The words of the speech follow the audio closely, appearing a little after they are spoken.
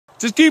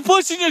Just keep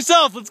pushing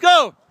yourself. Let's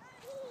go.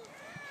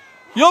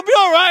 You'll be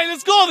all right.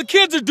 Let's go. The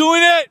kids are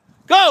doing it.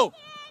 Go.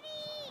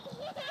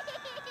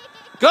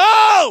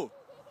 Go.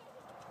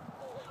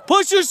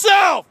 Push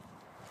yourself.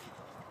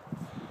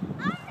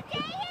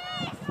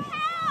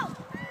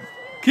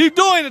 Keep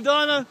doing it,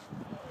 Donna.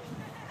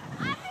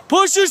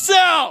 Push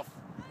yourself.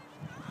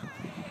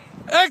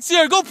 X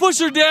here. Go push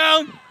her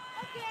down.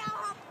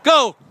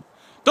 Go.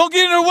 Don't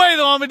get in her way,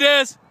 though,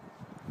 Amadeus.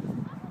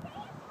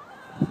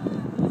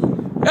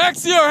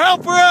 X here.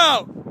 Help her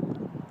out.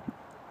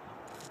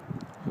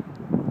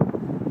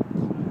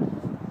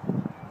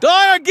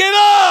 Donna, get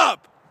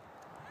up.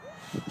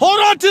 Hold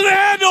on to the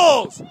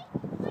handles.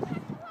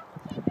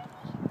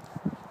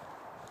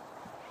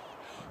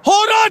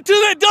 Hold on to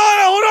the,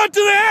 Donna, hold on to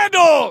the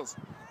handles.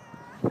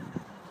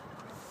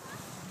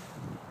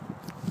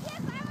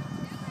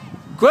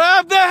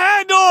 Grab the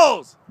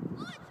handles.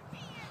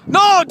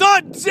 No,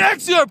 don't,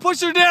 X here, push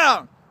her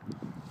down.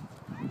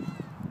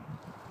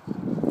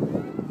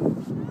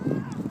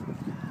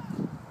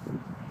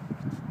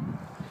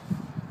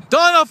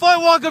 Donna, if I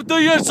walk up to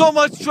you, you're in so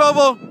much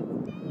trouble.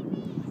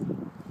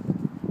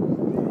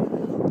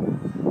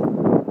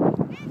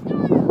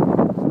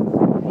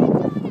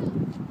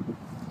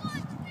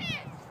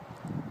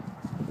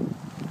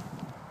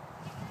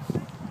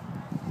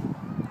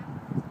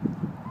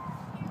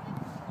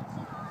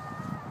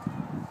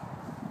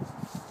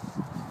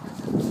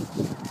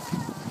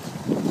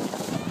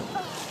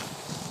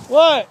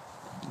 What?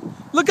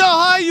 Look how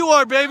high you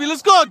are, baby.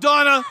 Let's go,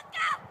 Donna.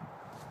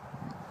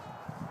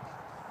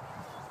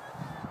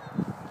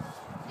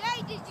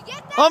 Daddy, did you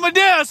get that?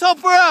 Amadeus, help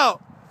her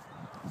out.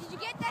 Did you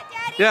get that,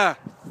 Daddy? Yeah.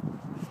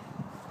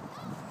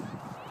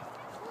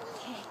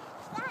 Okay.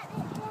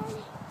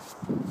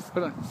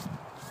 Hold on.